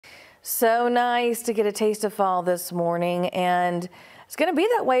So nice to get a taste of fall this morning, and it's going to be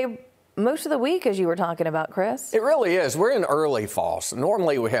that way most of the week, as you were talking about, Chris. It really is. We're in early fall. So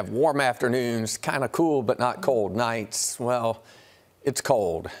normally we have warm afternoons, kind of cool but not cold nights. Well, it's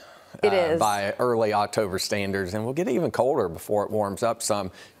cold. It is. By early October standards, and we'll get even colder before it warms up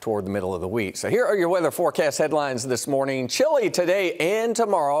some toward the middle of the week. So here are your weather forecast headlines this morning. Chilly today and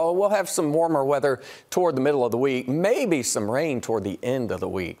tomorrow. We'll have some warmer weather toward the middle of the week, maybe some rain toward the end of the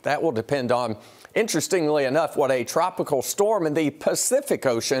week. That will depend on, interestingly enough, what a tropical storm in the Pacific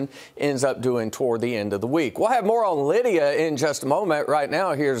Ocean ends up doing toward the end of the week. We'll have more on Lydia in just a moment. Right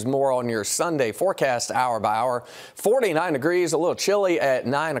now, here's more on your Sunday forecast hour by hour. 49 degrees, a little chilly at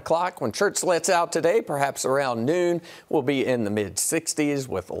 9 o'clock. When church lets out today, perhaps around noon, we'll be in the mid-60s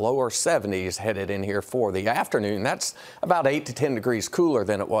with lower 70s headed in here for the afternoon. That's about 8 to 10 degrees cooler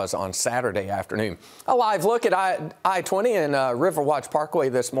than it was on Saturday afternoon. A live look at I-20 and Riverwatch Parkway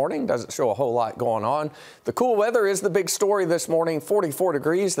this morning. Doesn't show a whole lot going on. The cool weather is the big story this morning. 44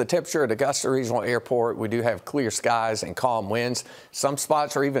 degrees, the temperature at Augusta Regional Airport. We do have clear skies and calm winds. Some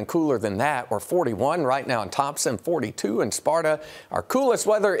spots are even cooler than that. We're 41 right now in Thompson, 42 in Sparta. Our coolest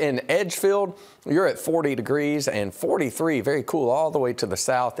weather in Edgefield, you're at 40 degrees, and 43, very cool all the way to the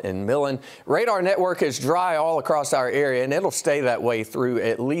south in Millen. Radar network is dry all across our area, and it'll stay that way through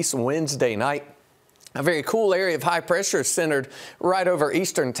at least Wednesday night. A very cool area of high pressure is centered right over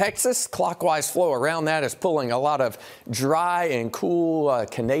eastern Texas. Clockwise flow around that is pulling a lot of dry and cool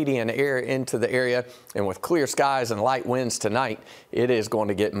Canadian air into the area. And with clear skies and light winds tonight, it is going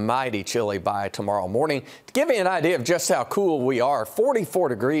to get mighty chilly by tomorrow morning. To give you an idea of just how cool we are, 44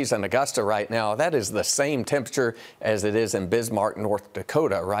 degrees in Augusta right now. That is the same temperature as it is in Bismarck, North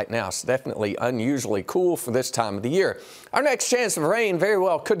Dakota right now. So definitely unusually cool for this time of the year. Our next chance of rain very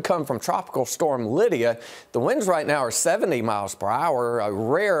well could come from Tropical Storm Lydia. The winds right now are 70 miles per hour. A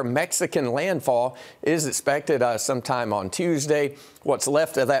rare Mexican landfall is expected sometime on Tuesday. What's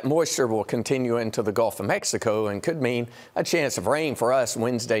left of that moisture will continue into the Gulf of Mexico and could mean a chance of rain for us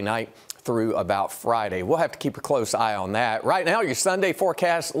Wednesday night through about Friday. We'll have to keep a close eye on that. Right now, your Sunday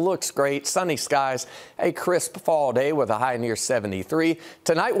forecast looks great. Sunny skies, a crisp fall day with a high near 73.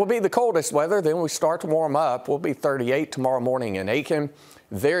 Tonight will be the coldest weather. Then we start to warm up. We'll be 38 tomorrow morning in Aiken.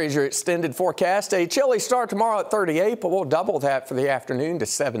 There is your extended forecast. A chilly start tomorrow at 38, but we'll double that for the afternoon to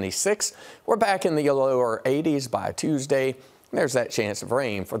 76. We're back in the lower 80s by Tuesday. There's that chance of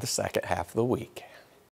rain for the second half of the week.